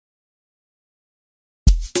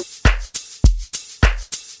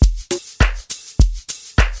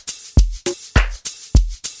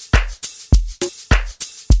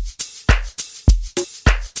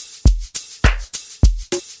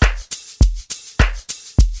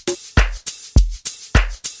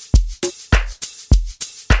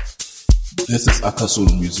This is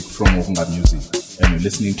Akasulu music from Ohunga Music, and you're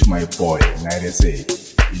listening to my boy, Night SA.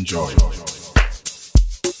 Enjoy.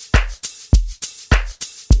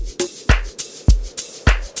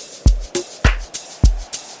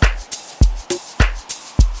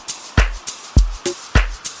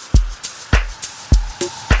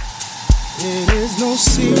 It is no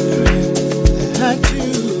secret that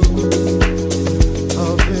you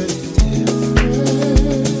are very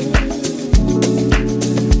different.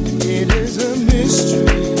 It is a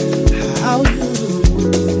mystery how you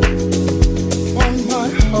won my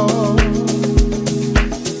heart.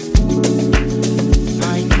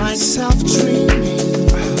 Find myself dreaming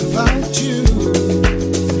about you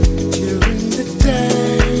during the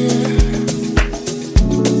day.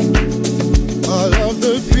 All of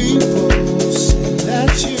the people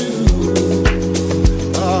that you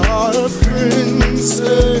are a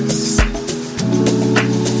princess.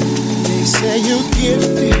 They say you're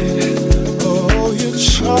gifted, oh you're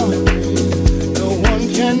charming, no one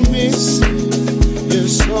can miss it. You're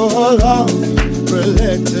so alarming,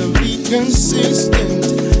 relatively consistent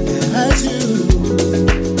as you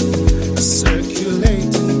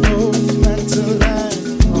circulate in both mental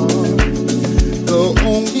and heart. The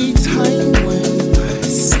only time when I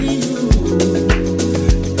see you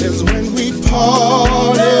is when we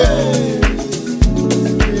party.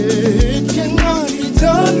 It cannot be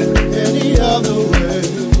done any other way.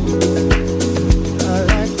 I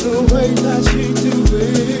like the way that you do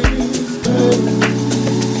it, babe.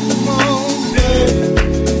 Come on, babe,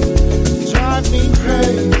 drive me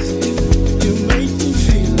crazy. You make me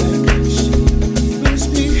feel like I should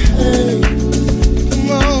misbehave. Come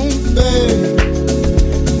on, babe,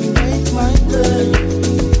 make my day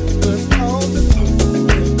with all the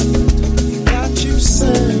things that you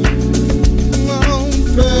say. Come on,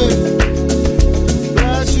 babe,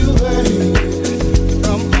 graduate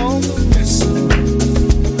from all the mess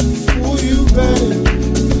for you, babe.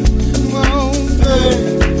 Come on, babe,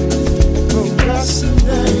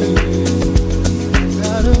 procrastinate.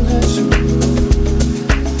 Gotta let you know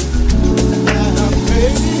that I'm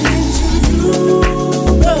crazy into you,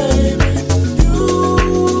 baby. You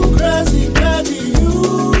crazy, baby, you,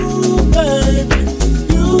 baby,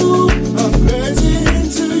 you. I'm crazy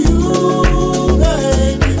into you,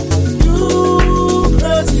 baby. You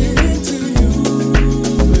crazy into you,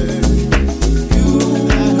 baby. You.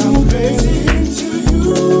 That I'm crazy into you,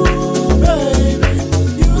 baby.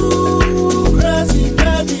 You crazy,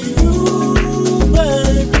 baby, you,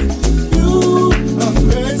 baby. You. I'm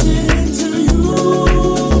crazy into you,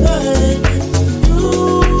 baby. You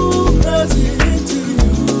crazy into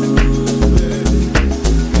you, baby.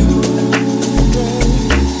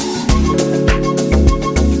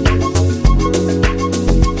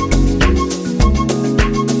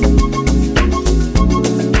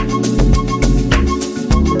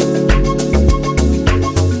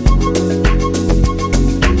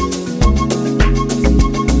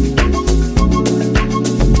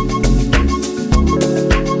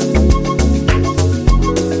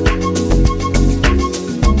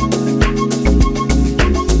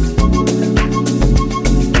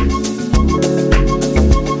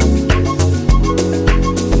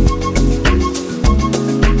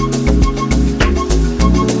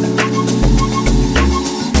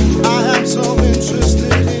 I am so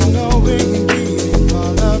interested in knowing being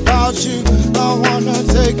all about you. I wanna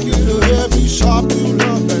take you to every shop you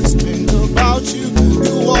love and spin about you.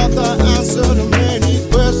 You are the answer to many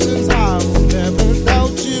questions. I will never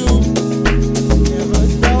doubt you, never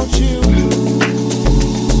doubt you.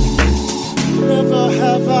 Never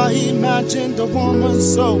have I imagined a woman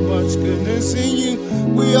so much goodness in you.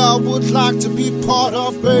 We all would like to be part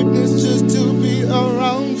of greatness, just to be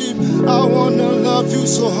around you. I wanna love you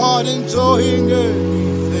so hard, enjoying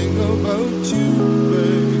everything about you,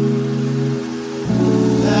 babe.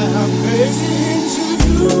 That I'm crazy into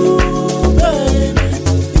you, baby.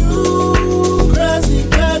 You crazy,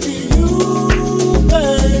 baby, you,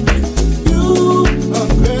 baby. You. I'm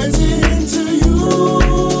crazy into you,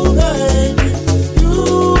 baby. You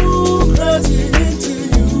crazy into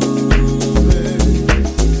you, baby.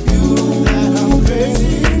 You. That I'm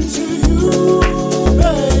crazy into you,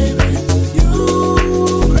 baby. You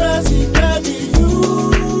crazy, baby, you,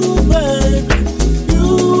 baby. You.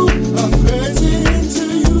 I'm crazy into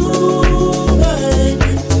you,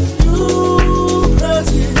 baby. You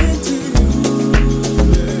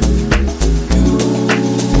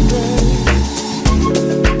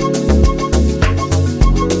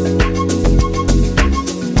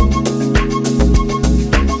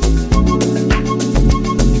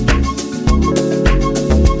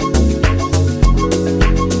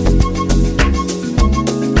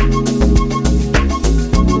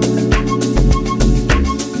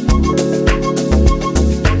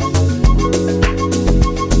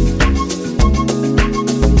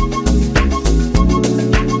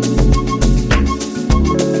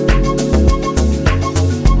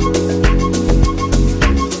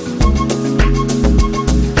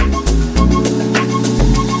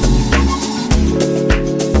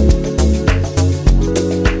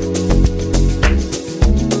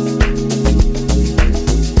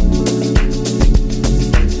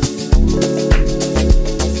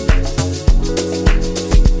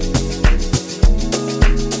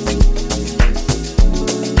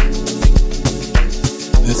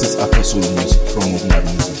This is Afro Soul music from Ogunga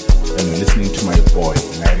Music, and you're listening to my boy,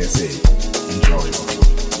 Naira Say. Enjoy.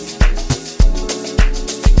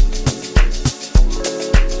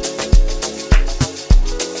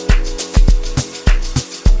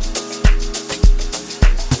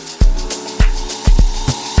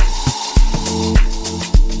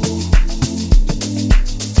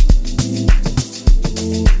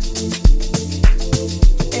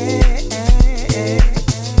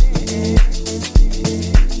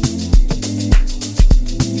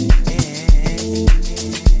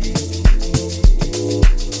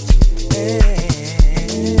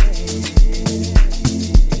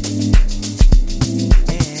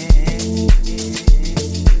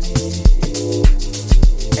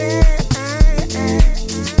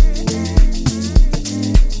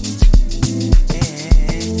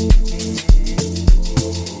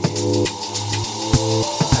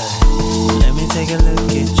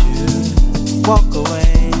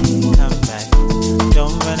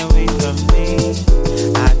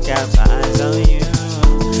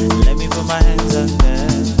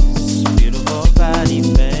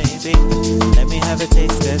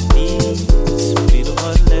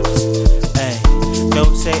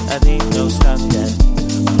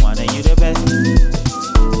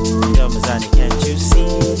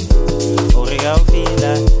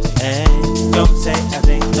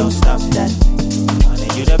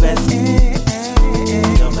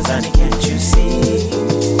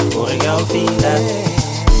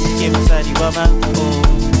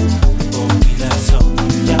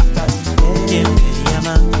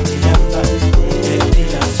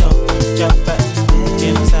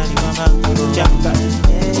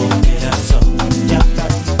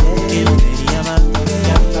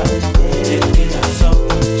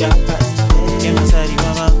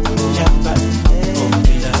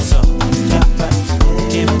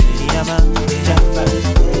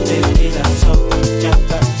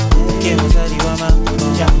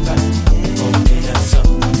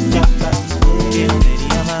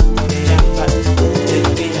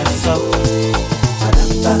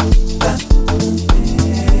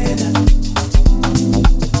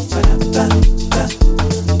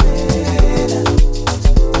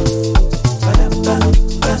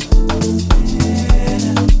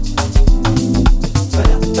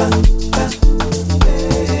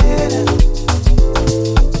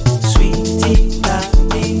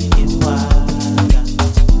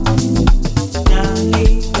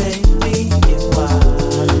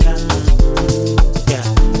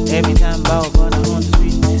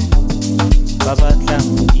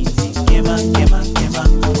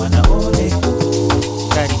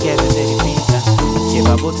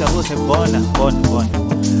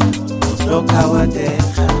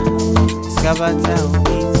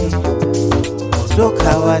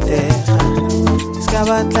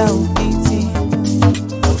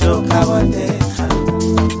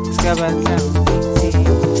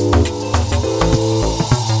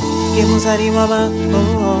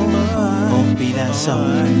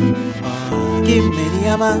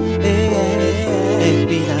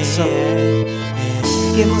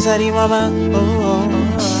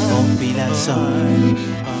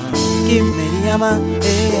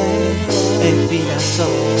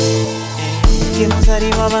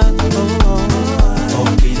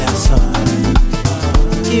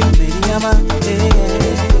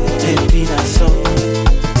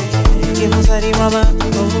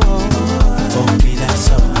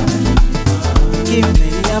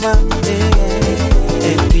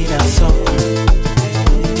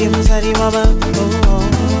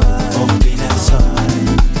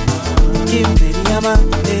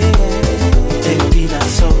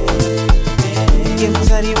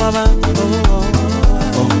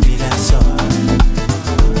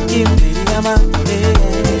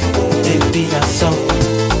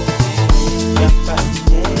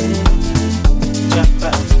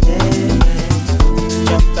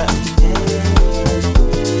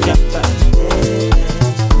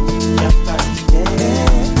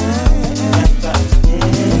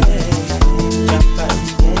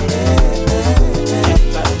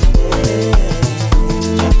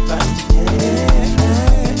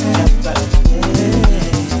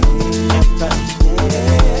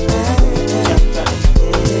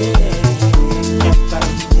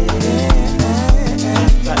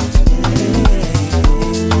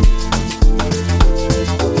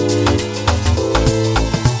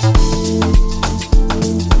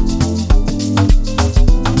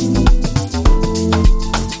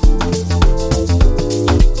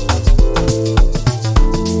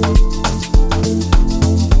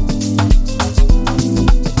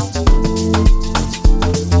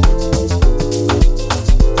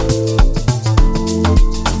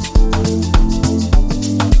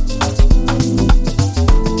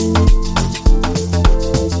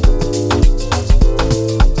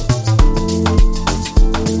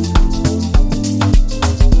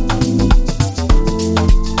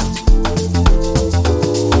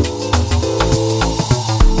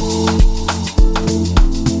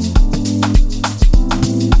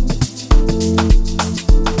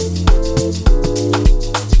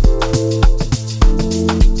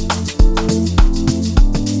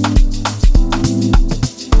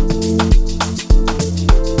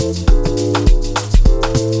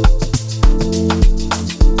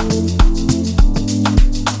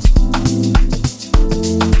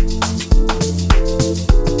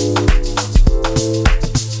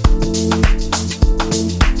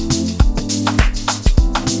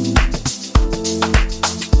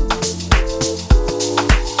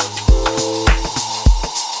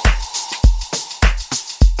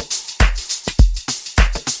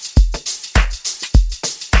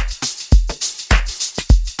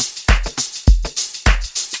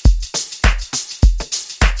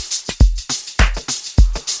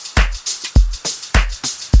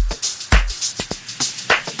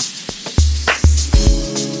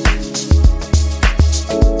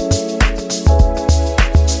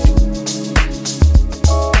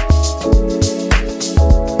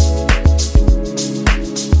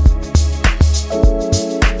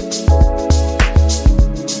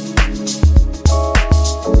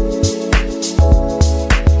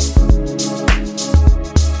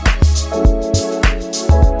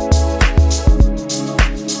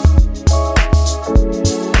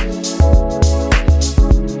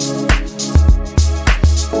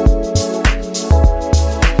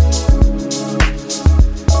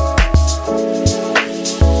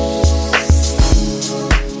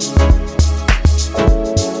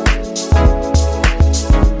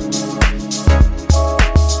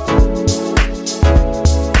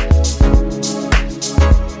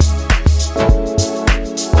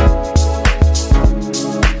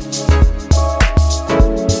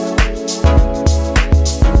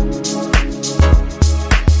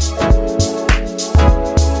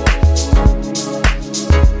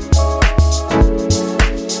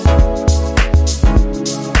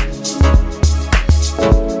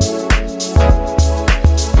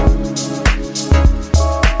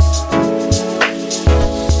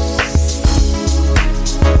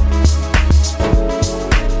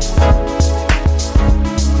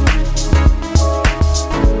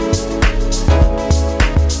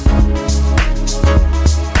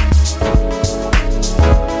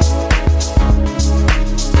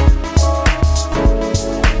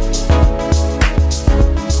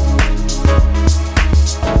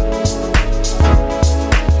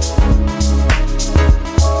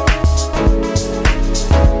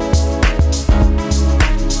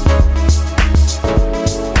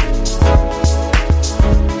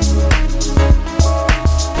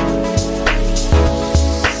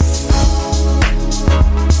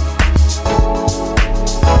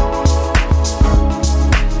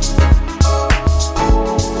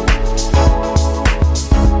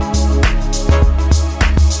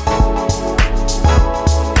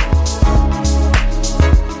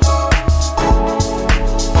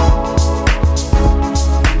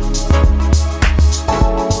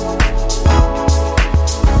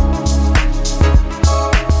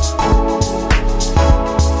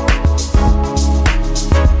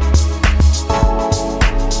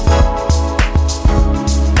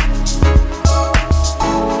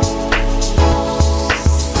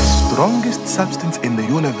 strongest substance in the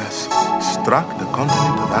universe struck the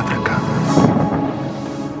continent of Africa.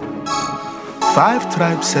 5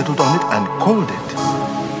 tribes settled on it and called it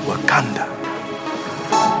Wakanda.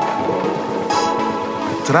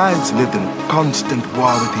 The tribes lived in constant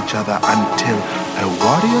war with each other until a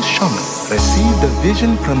warrior shaman received a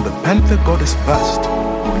vision from the panther goddess Bast,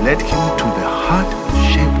 who led him to the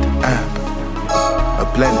heart-shaped herb, a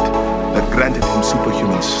plant that granted him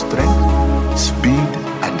superhuman strength, speed,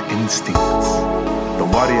 and instincts. The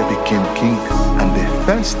warrior became king and the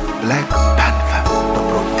first Black Panther, the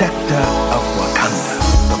protector of Wakanda,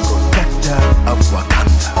 the protector of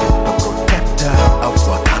Wakanda, the protector of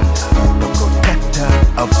Wakanda, the protector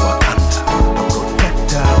of Wakanda, the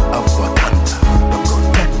protector of Wakanda, the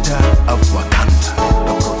protector of Wakanda, the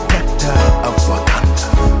protector of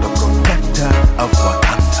Wakanda, the protector of Wakanda, the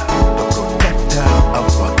protector of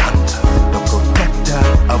Wakanda, the protector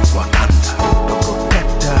of Wakanda, the protector of Wakanda, the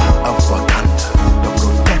protector of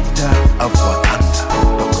Wakanda, the protector of Wakanda, the protector of Wakanda,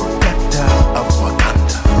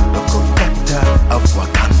 the protector of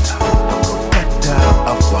Wakanda, the protector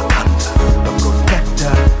of Wakanda, the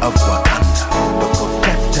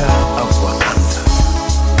protector of Wakanda.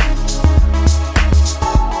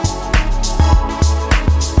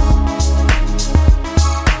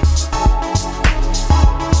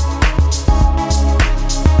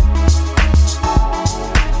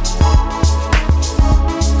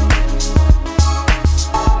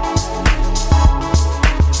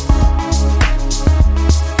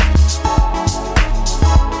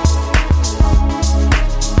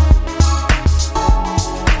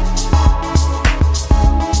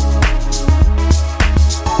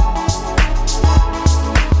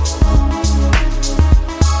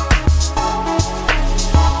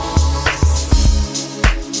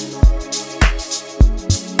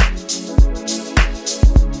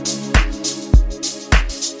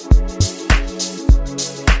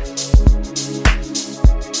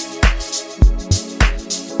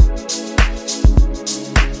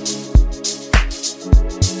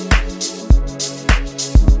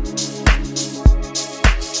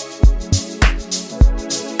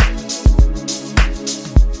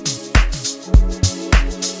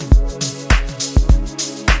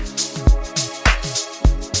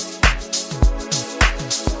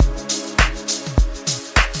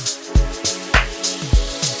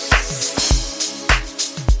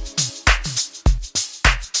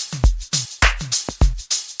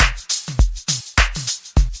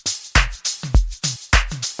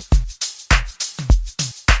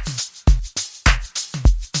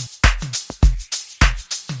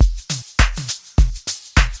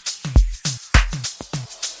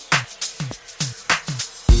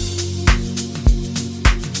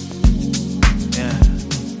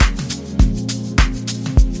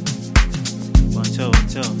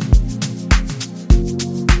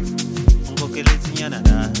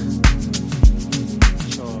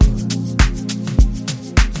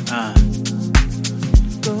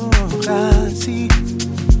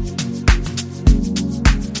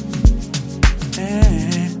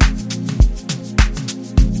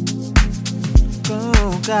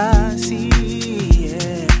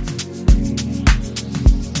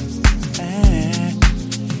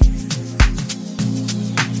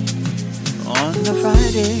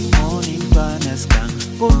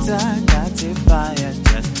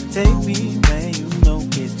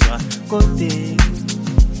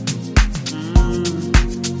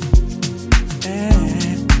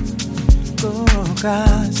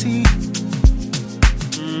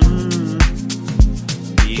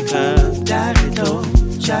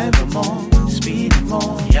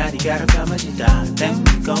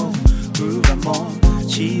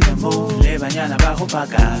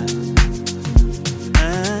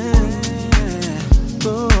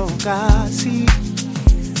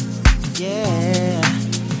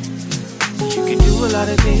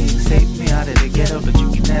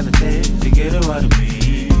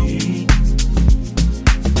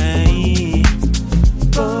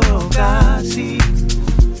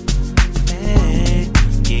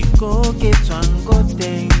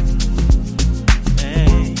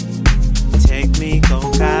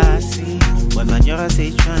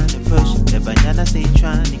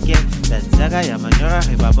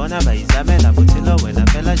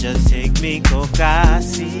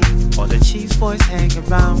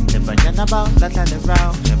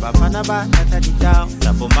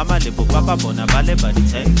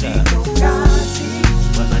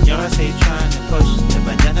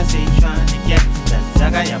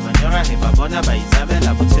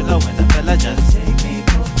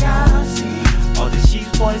 All the cheese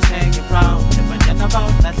boys hanging round, the banana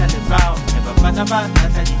about, not let it round, never fun about,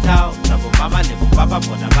 not let it down.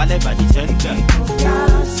 bona vale baditenda.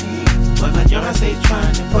 When Majora say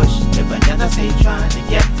trying to push, the banana say trying to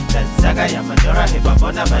get that Zaga ya Majora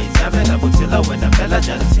Hebabona by Isabella Butilla when the fella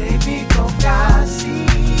just say me go gassy.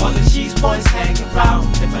 All the cheese boys hang around,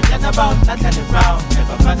 the banana about Natalie Brown,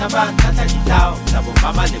 never fun about Natalie down. Nabu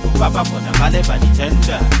Mama Libu Baba for the Valley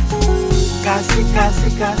Baditenda. Gassy, gassy,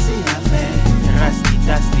 gassy, amen. Rusty,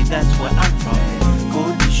 dusty, that's where I'm from. Go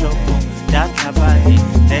to Shoko, that Kabali,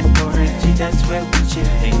 then Koreji, that's where we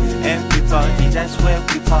chillin'. Everybody, that's where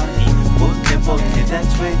we party. Bote,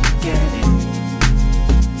 that's where we get it.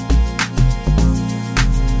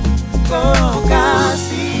 Go,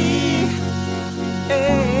 Gassi.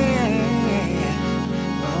 Hey.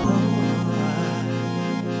 Oh.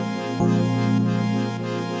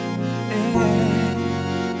 Hey.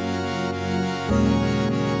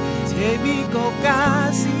 Take me, go,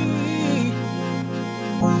 Gassi.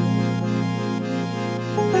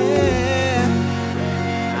 Hey.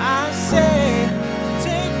 I say,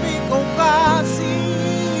 take me, go, Gassi.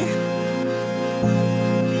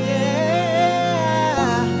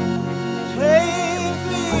 Yeah. Take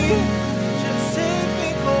me, just take me,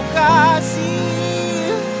 go, Gassi.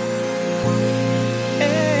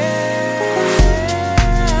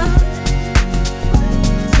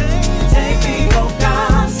 Take me, go,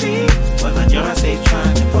 Gassi. When Majora say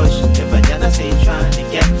trying to push, the banana say trying to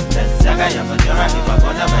get that Zaga ya Majora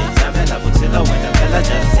Hebabona by Isabella Butilla when the fella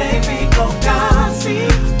just take me, go, Gassi.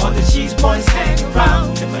 All the cheese boys hang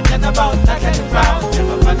around, the banana about Natalie Brown,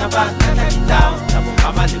 never fun about Natalie down. Nabu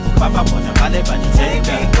Mama Libu Baba for the Valley Baditenda. Take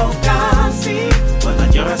me, go, Gassi. When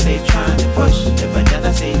Majora say trying to push, the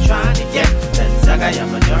banana say trying to get that Zaga ya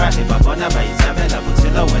Majora Hebabona by Isabella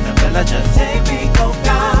Butilla when the fella just take me, go,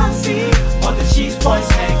 Gassi. All the cheese boys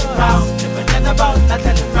hang around, the banana about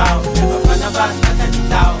Natalie Brown, never fun about Natalie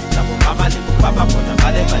down. Nabu Mama Libu Baba for the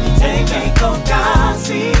Valley Baditenda. Take me, go,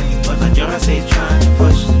 Gassi. When Majora say trying to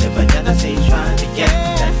push, the banana say trying to get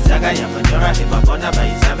that Zaga ya Majora Hebabona by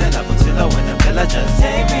Isabella Butilla when the fella just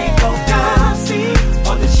take me, go, Gassi.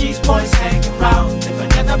 All the cheese boys hang around, the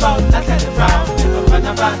banana about Natalie Brown, never fun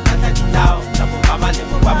about Natalie down. Nabu Mama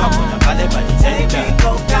Libu Baba for the Valley Baditenda. Take me,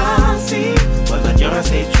 go, Gassi. When Majora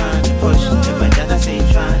say trying to push, the banana say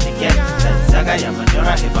trying to get that Zaga ya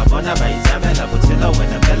Majora Hebabona by Isabella Butilla when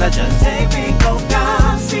the fella just take me, go,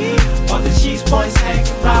 Gassi. All the cheese boys hang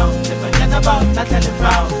around, the banana about Natalie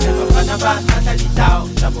Brown, never fun about Natalie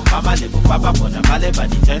down. Nabu Mama Libu Baba for the Valley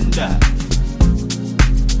Baditenda.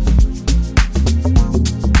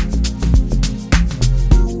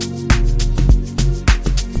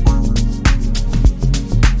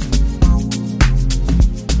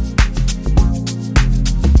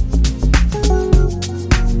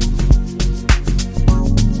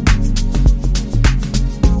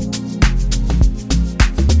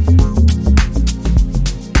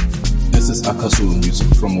 This is Akasu music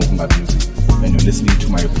from Ogunga Music, and you're listening to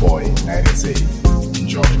my boy, Nairese.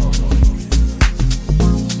 Enjoy.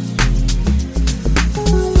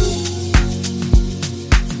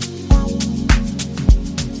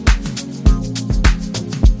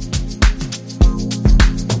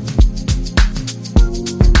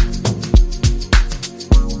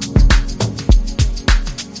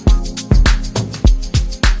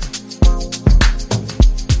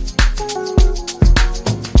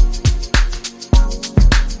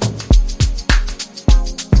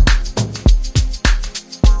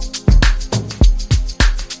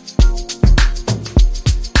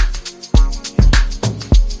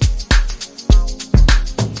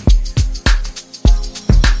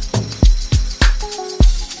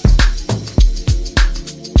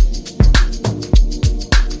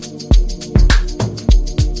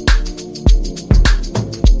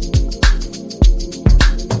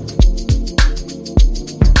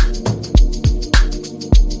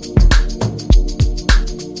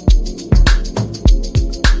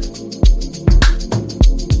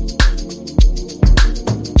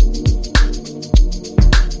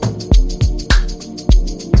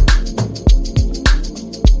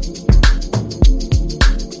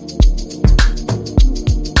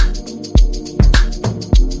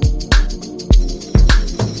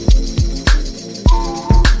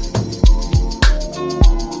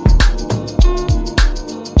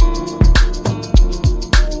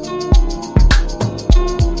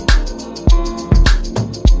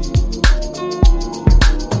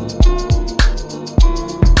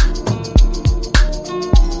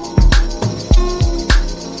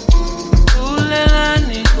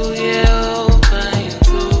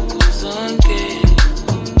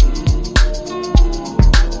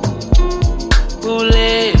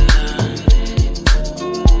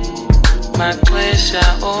 maxesha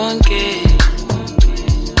onke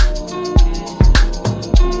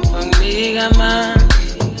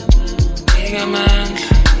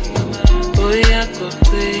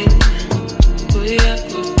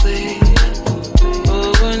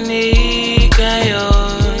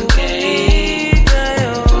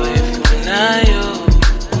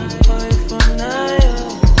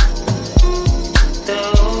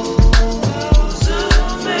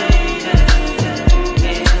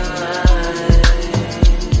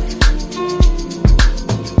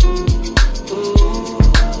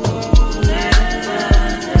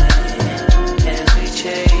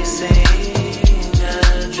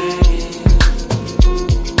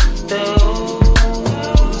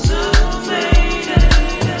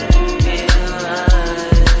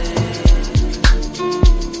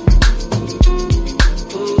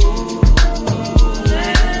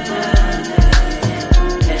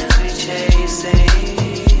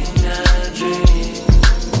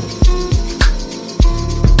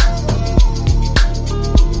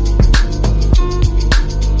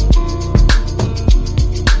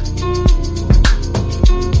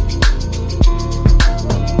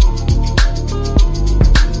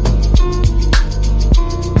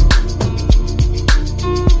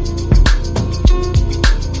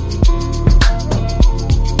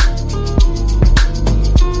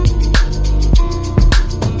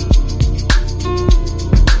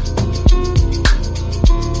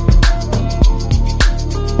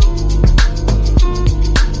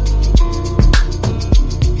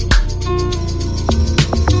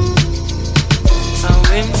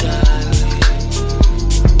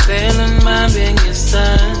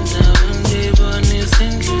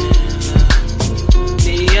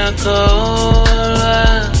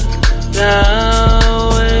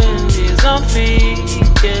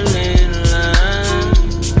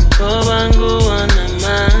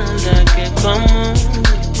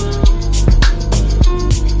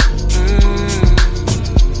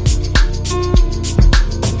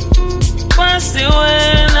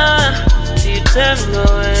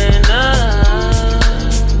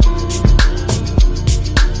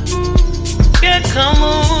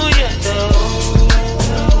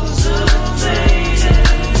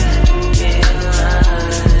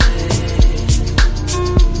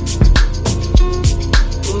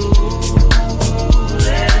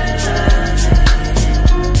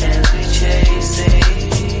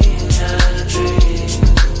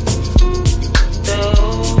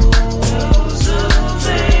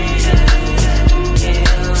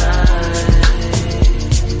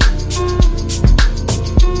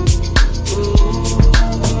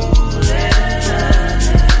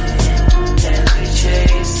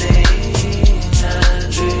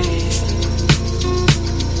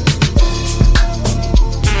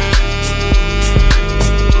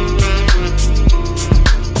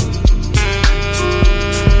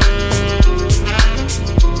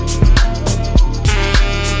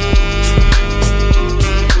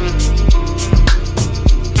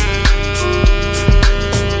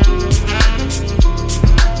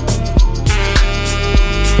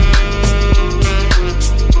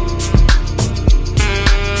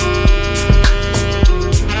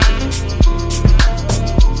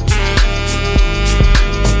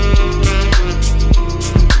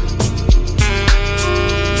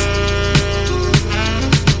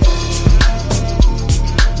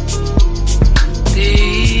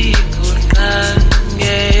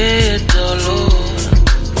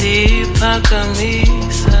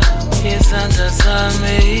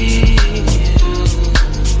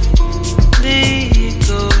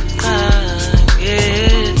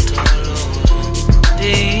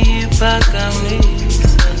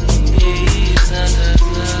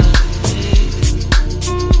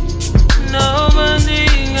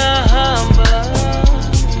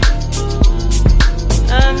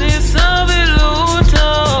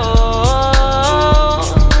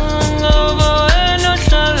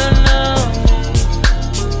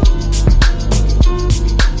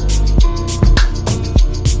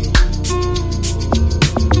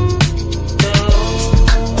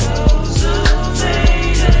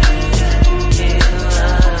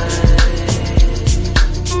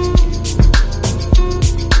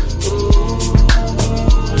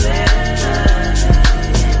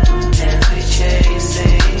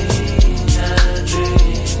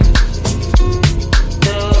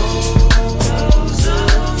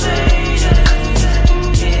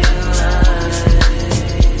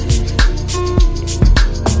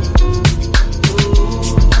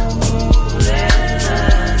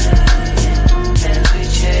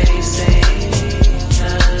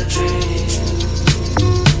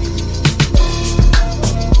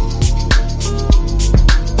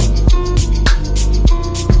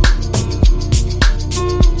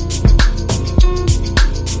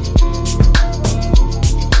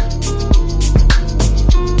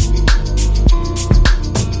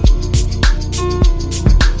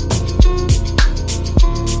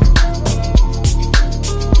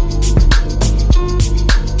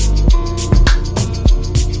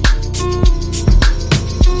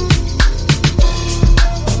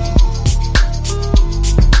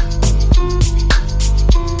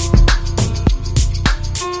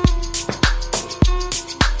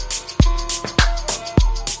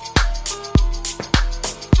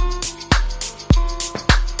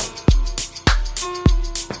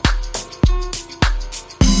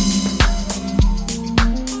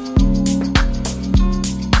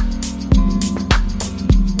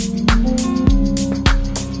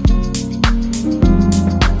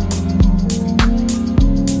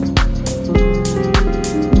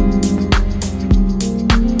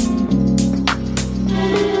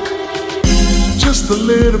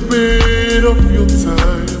little bit of your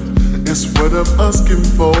time is what I'm asking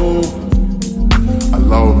for.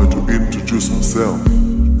 Allow me to introduce myself.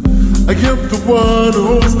 I am the one who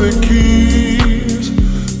holds the keys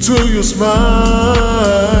to your smile.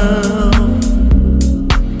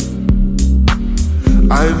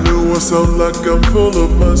 I know I sound like I'm full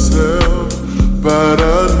of myself, but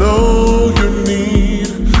I know you need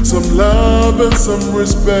some love and some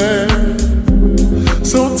respect.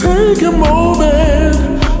 So take a moment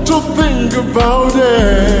to think about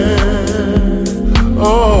it.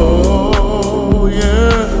 Oh,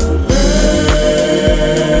 yeah.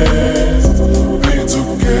 Let's be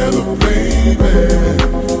together, baby.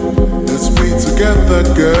 Let's be together,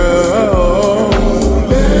 girl.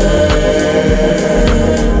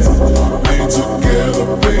 Let's be together,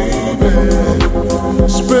 baby.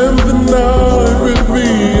 Spend the night with me,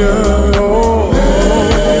 oh.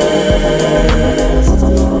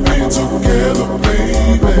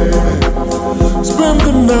 Spend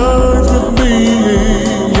the night with me,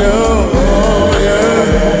 yeah, yeah.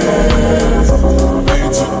 Be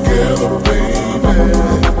together, baby.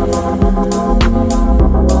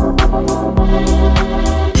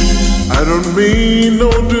 I don't mean no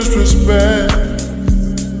disrespect,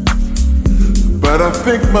 but I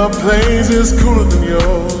think my place is cooler than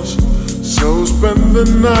yours. So spend the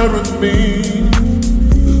night with me.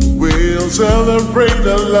 We'll celebrate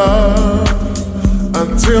our love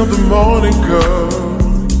until the morning comes.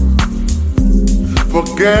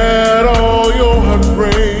 Forget all your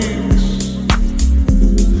heartbreaks.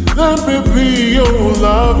 Let me be your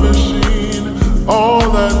love machine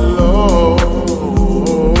all night long.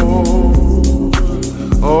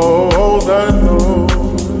 All night long.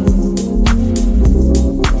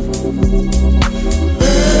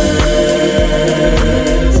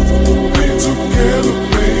 Let's be together,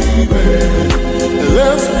 baby.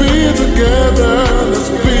 Let's be together. Let's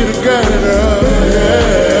be together, yeah.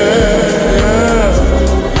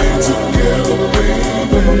 Be together,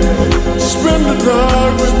 baby. Spend the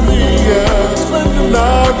night with me, yeah. Spend the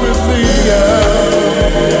night with me, yeah.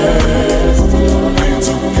 Be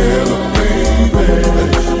together, baby.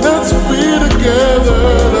 Let's be together.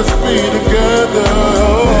 Let's be together,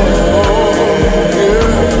 oh, yeah.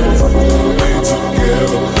 Be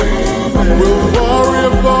together, baby. We'll worry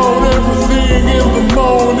about everything in the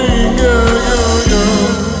morning, yeah, yeah, yeah.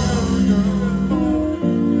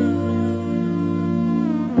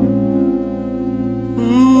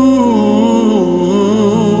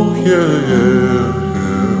 Ooh, yeah, yeah,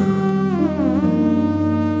 yeah.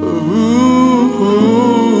 Ooh,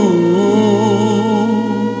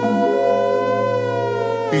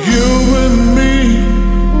 you and me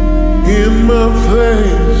in my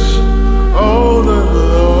place all night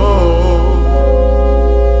long.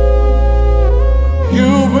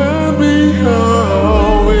 You and me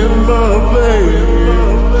all in my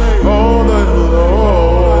place all night long.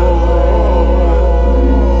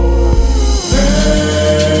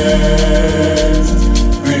 Let's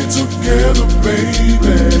be together,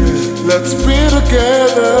 baby. Let's be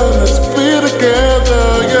together. Let's be together,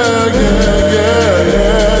 yeah, yeah, yeah,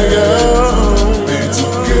 yeah, yeah. Be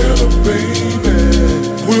together, baby.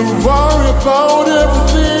 We'll worry about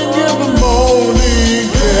everything in the morning,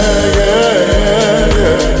 yeah, yeah, yeah,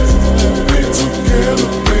 yeah. Be together,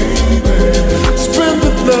 baby. Spend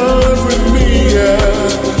the night with me, yeah.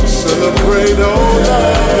 Celebrate all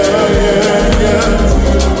night, yeah, yeah.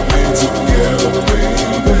 Be together,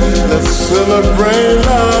 baby. Let's celebrate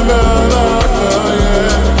love, love, yeah,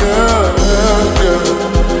 yeah, yeah, yeah.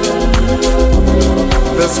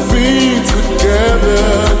 Let's be together,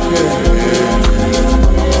 yeah, yeah.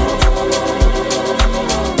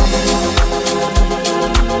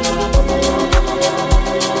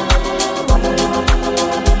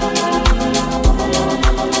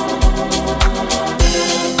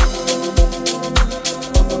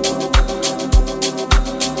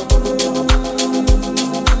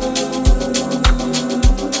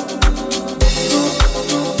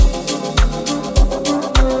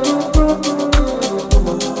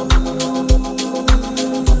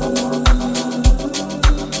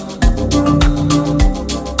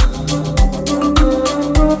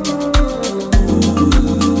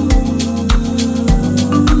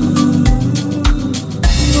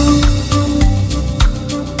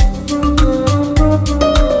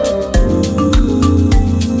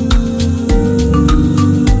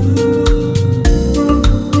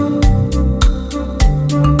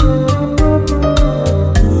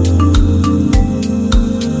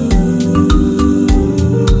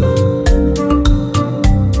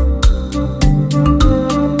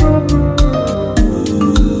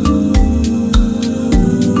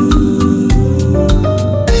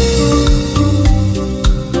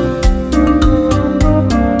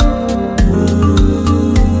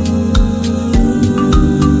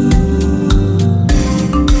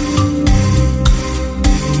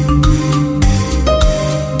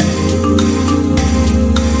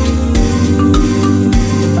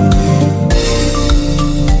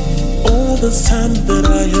 this time that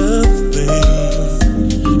I have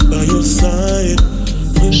been by your side,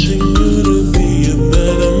 pushing you to be a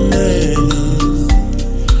better man.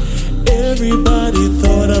 Everybody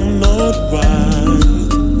thought I'm not right,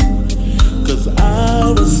 'cause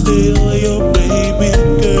I was still your baby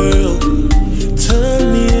girl. 10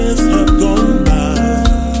 years have gone by,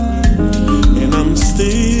 and I'm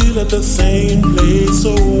still at the same place.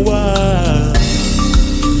 So why?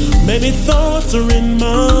 Many thoughts are in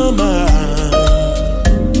my mind.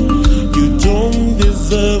 You don't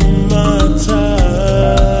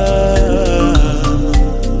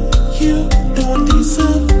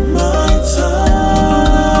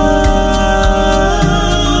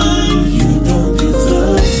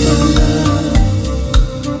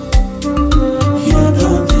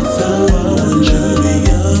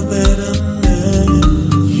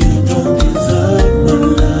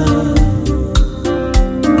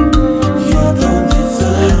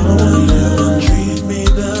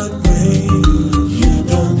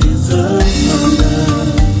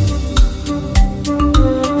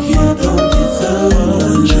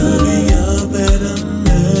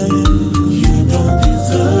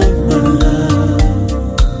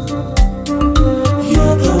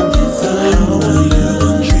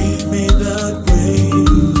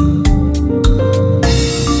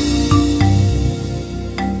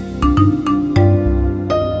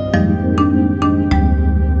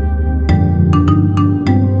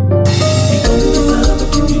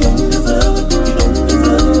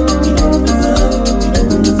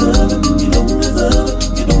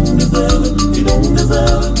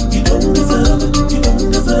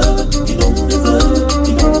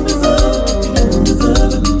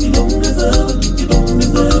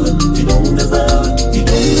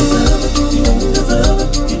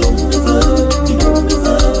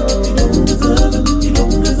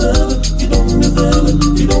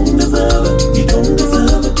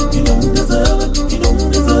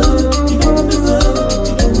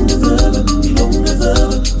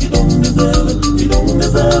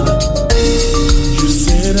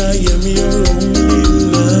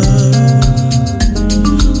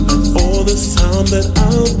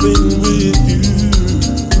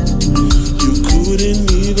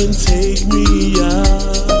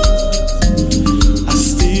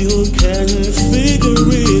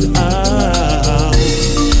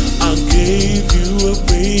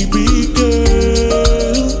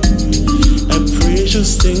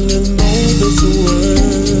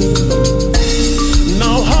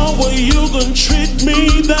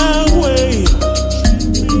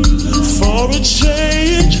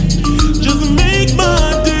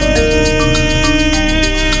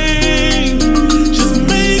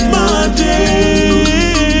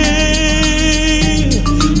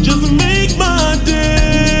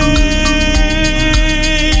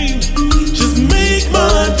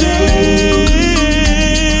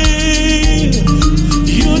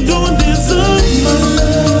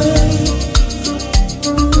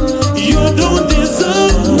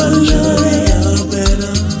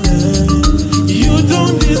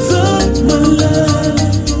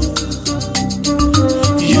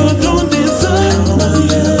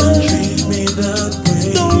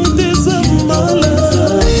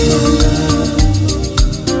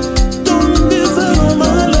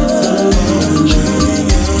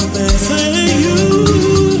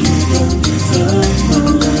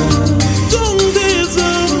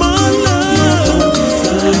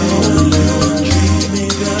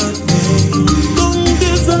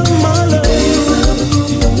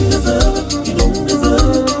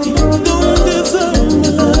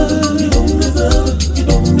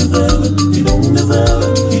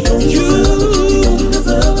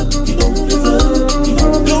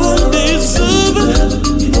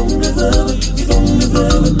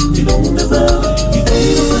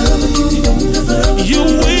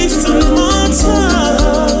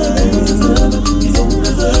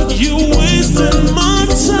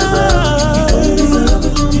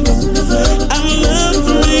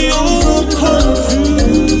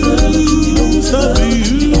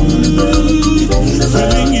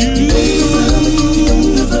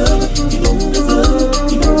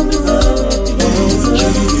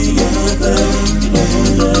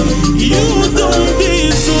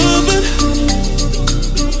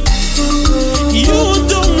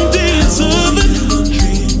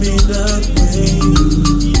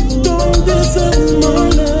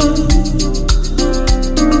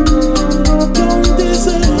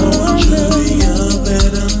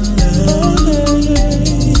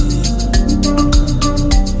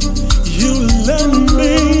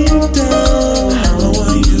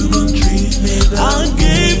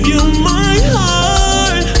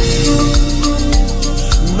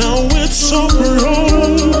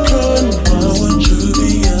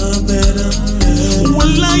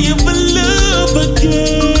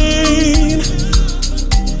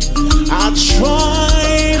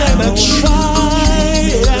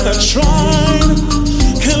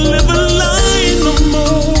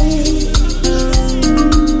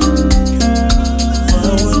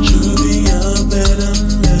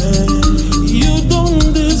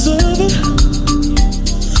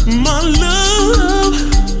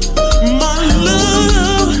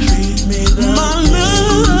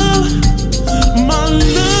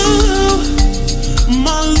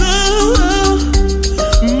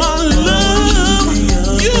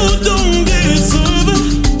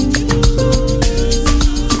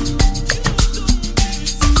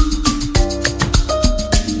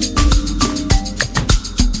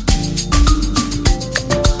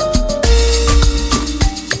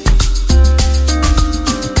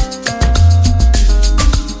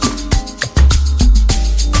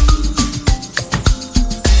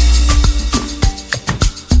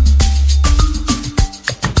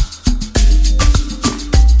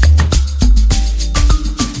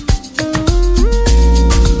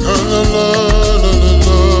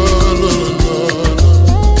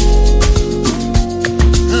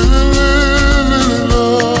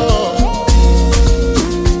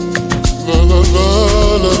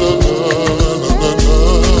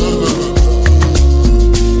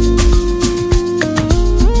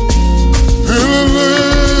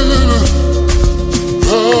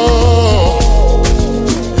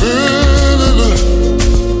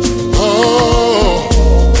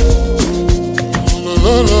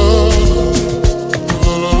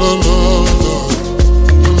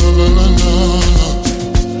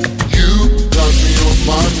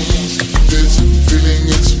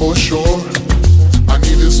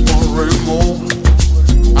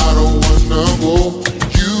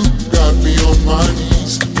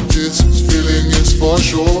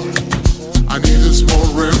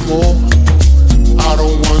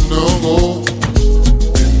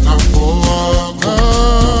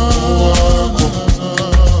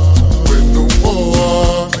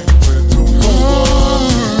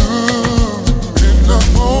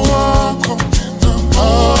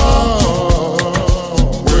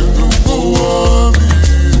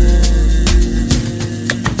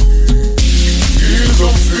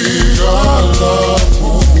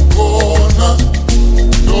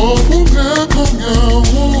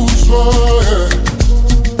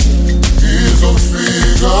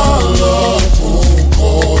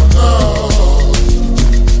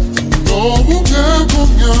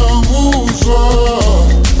Oh,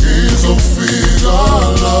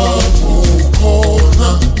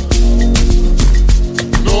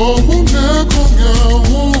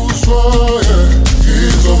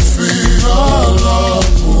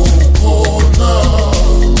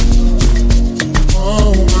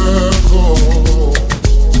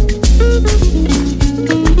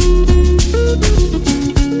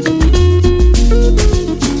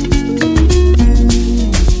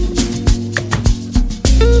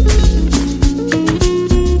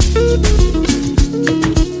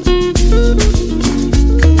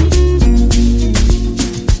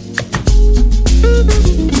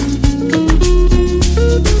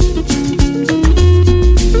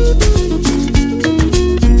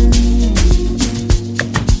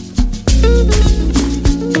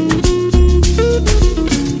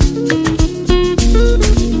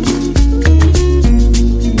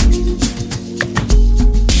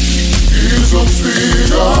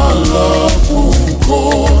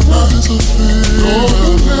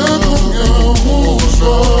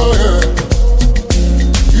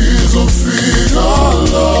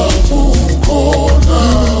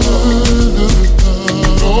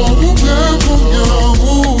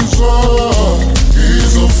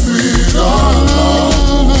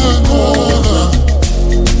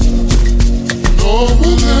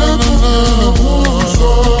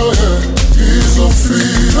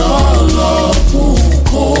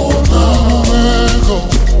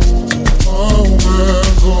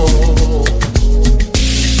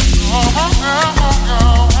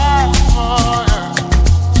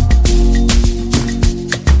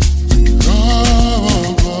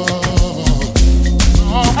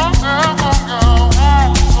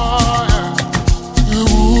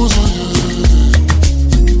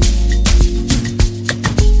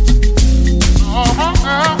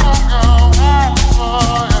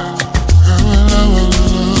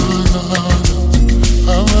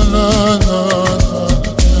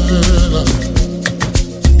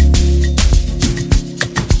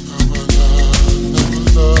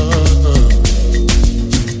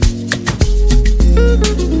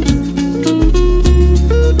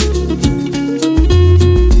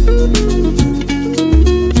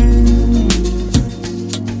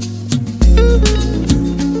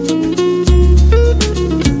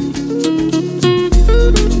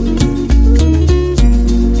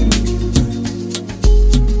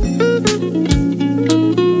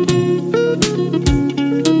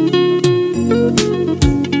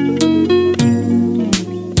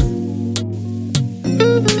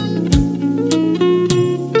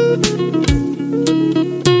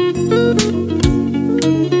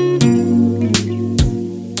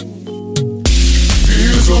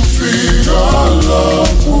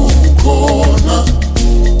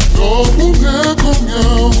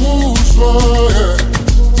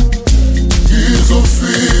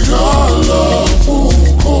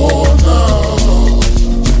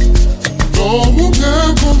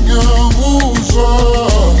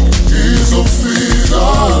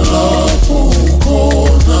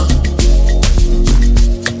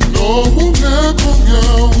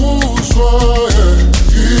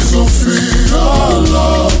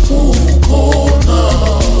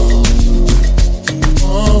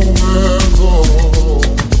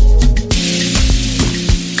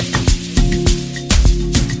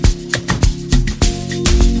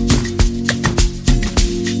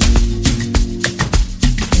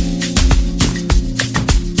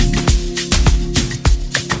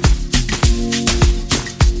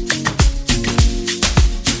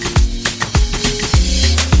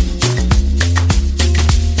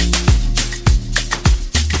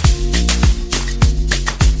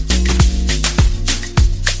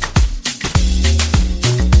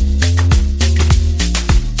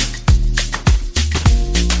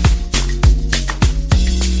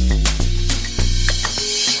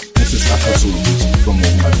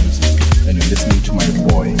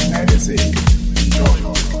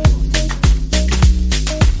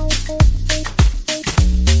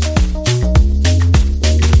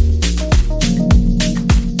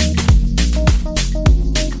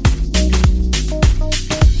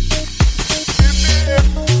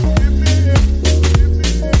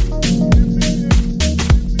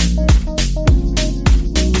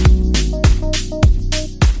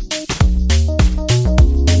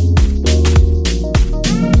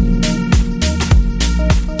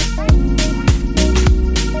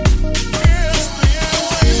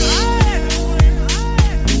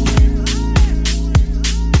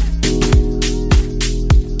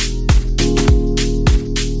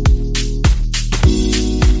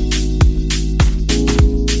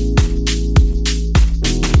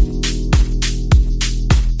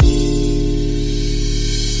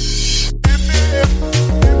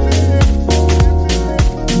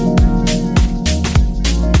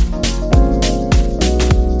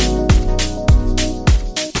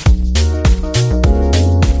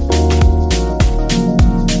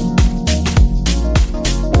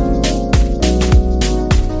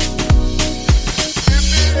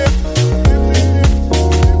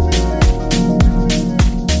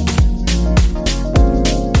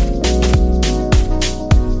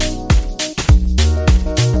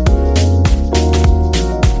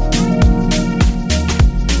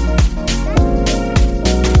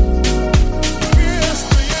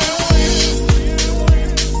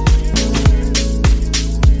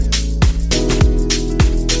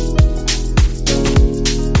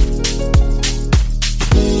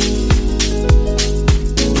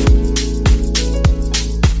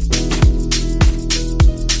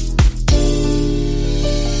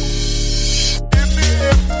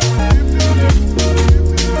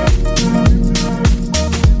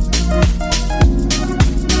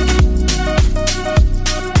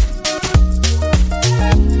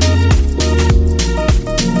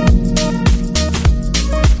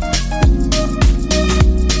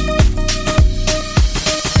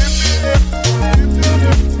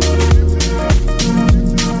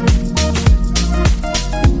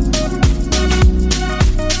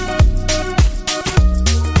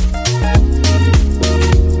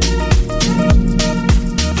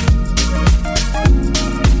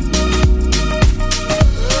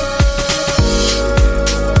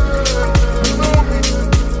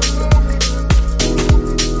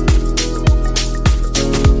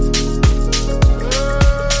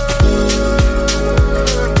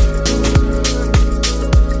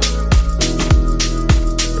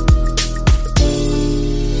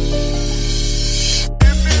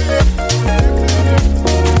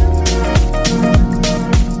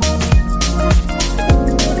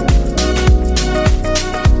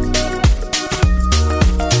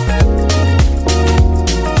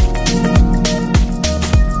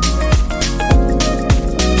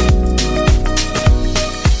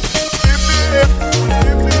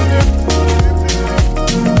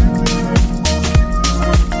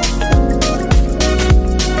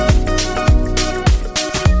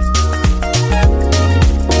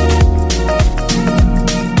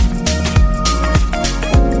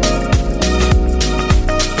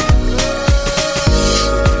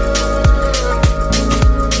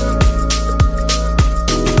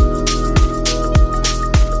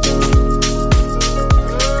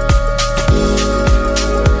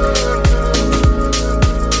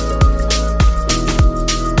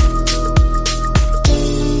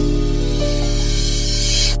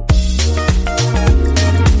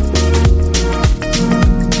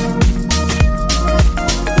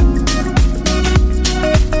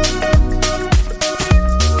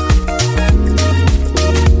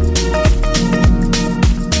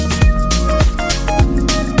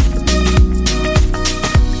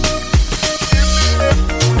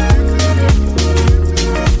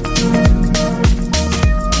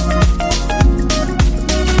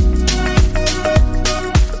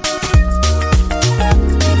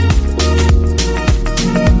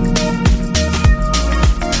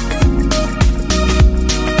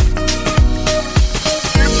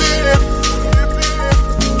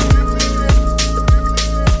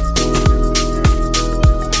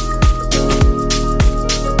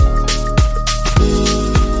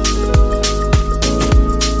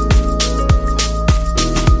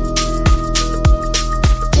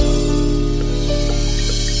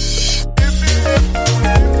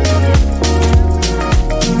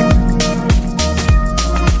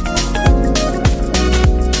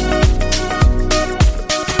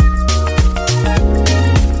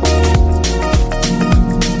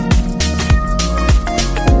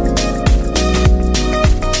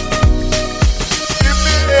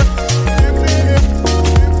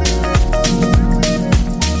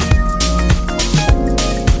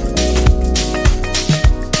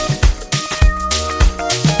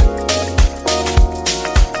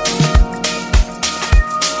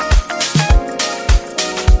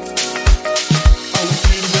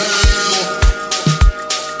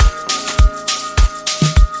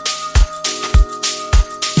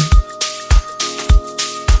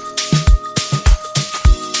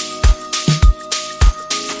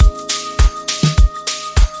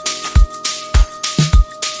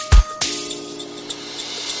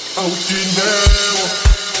 Sing,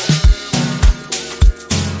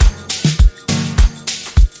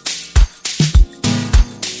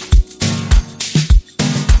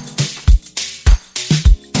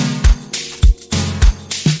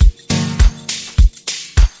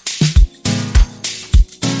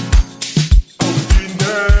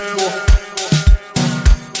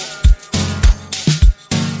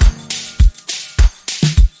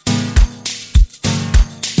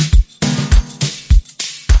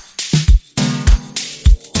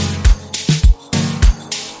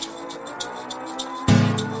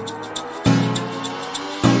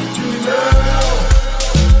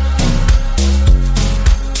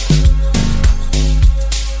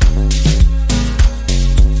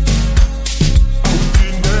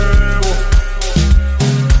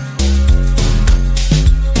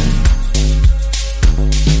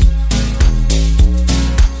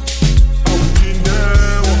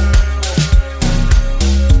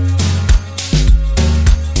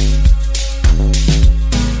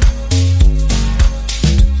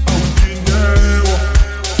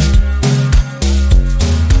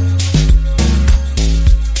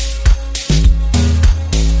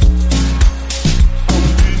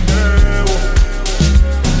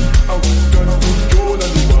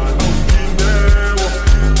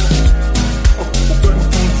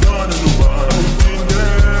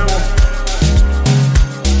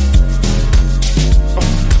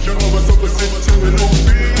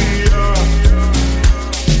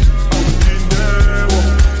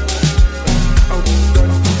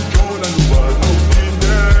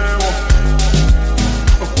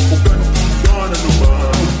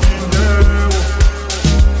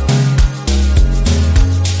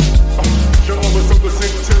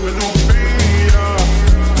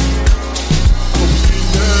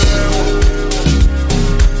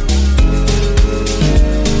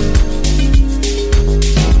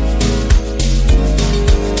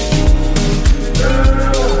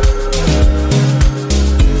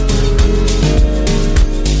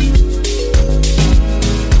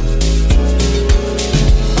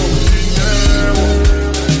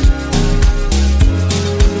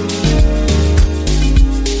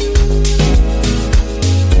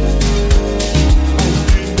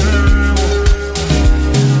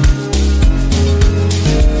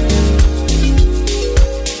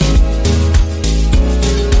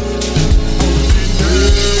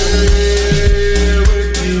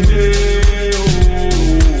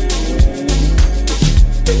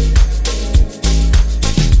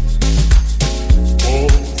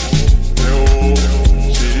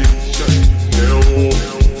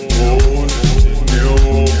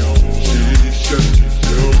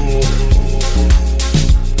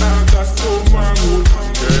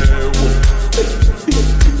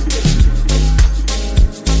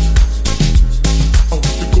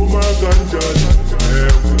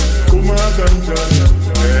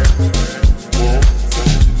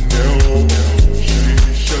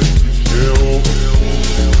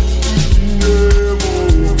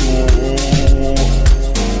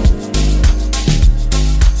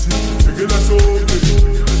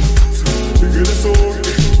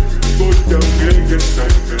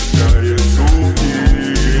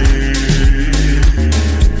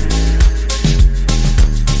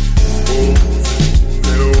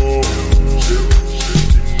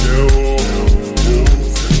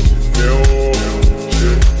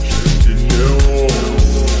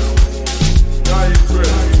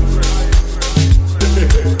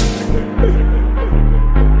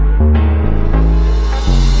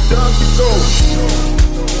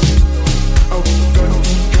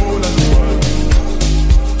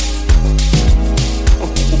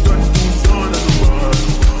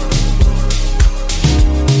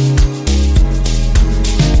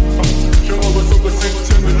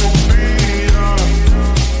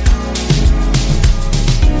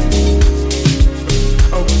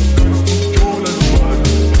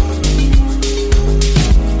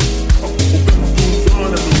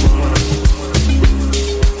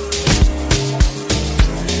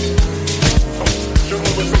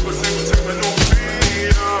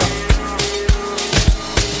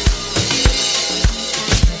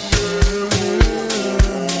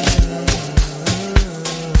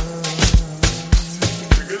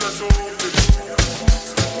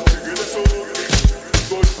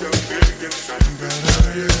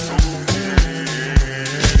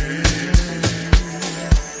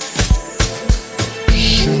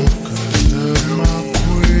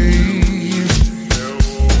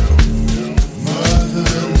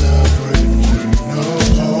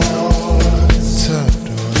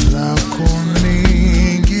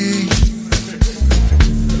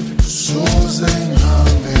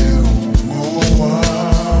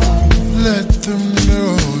 to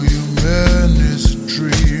know you, man, is a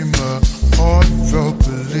dreamer, heartfelt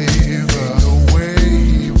believer. The way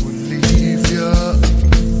he would leave ya.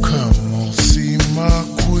 Come on, see my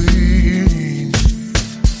queen.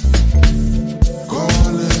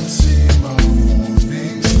 Call and see my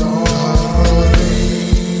morning star.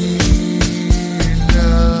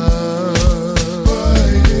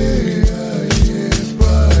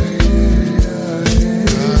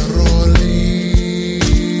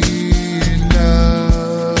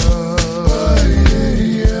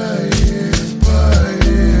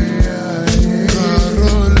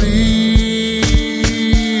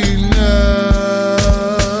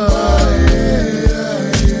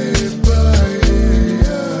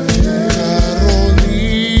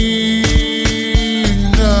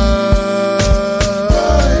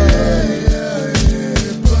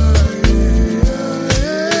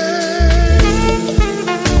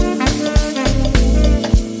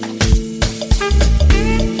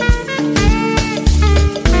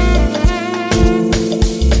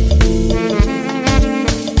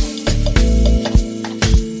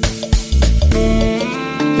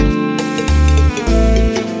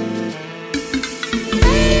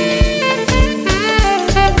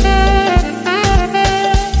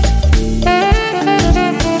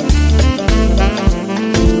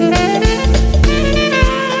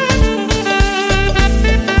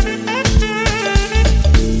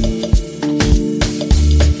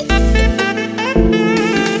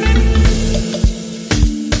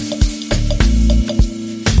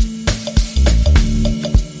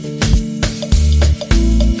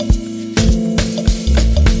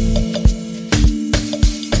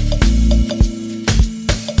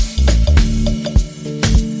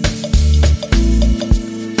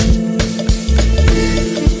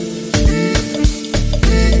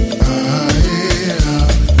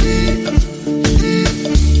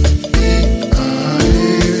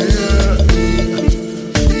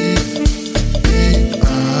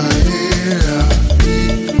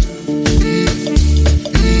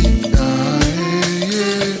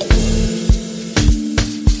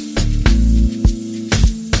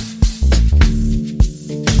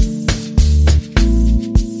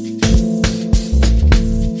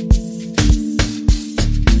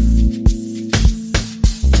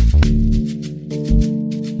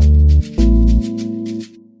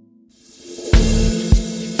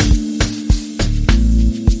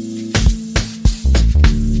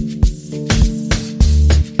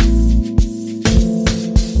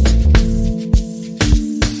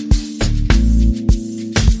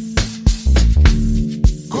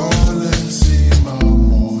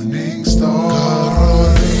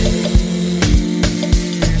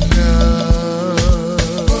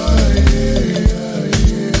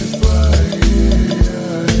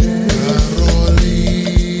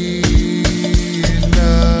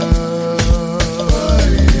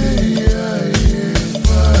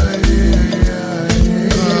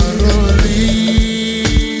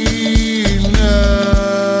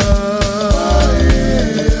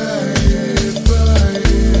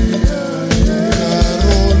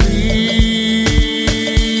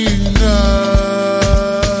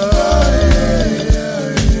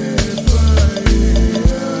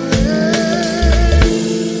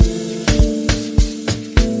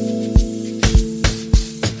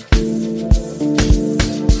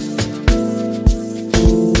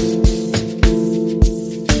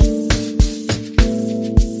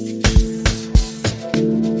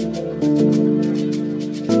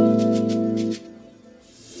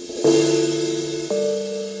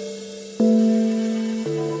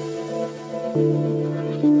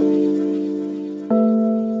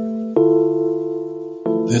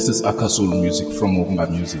 This is Akasul music from Mugunga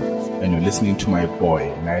Music, and you're listening to my boy,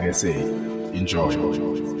 Nairese.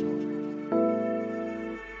 Enjoy.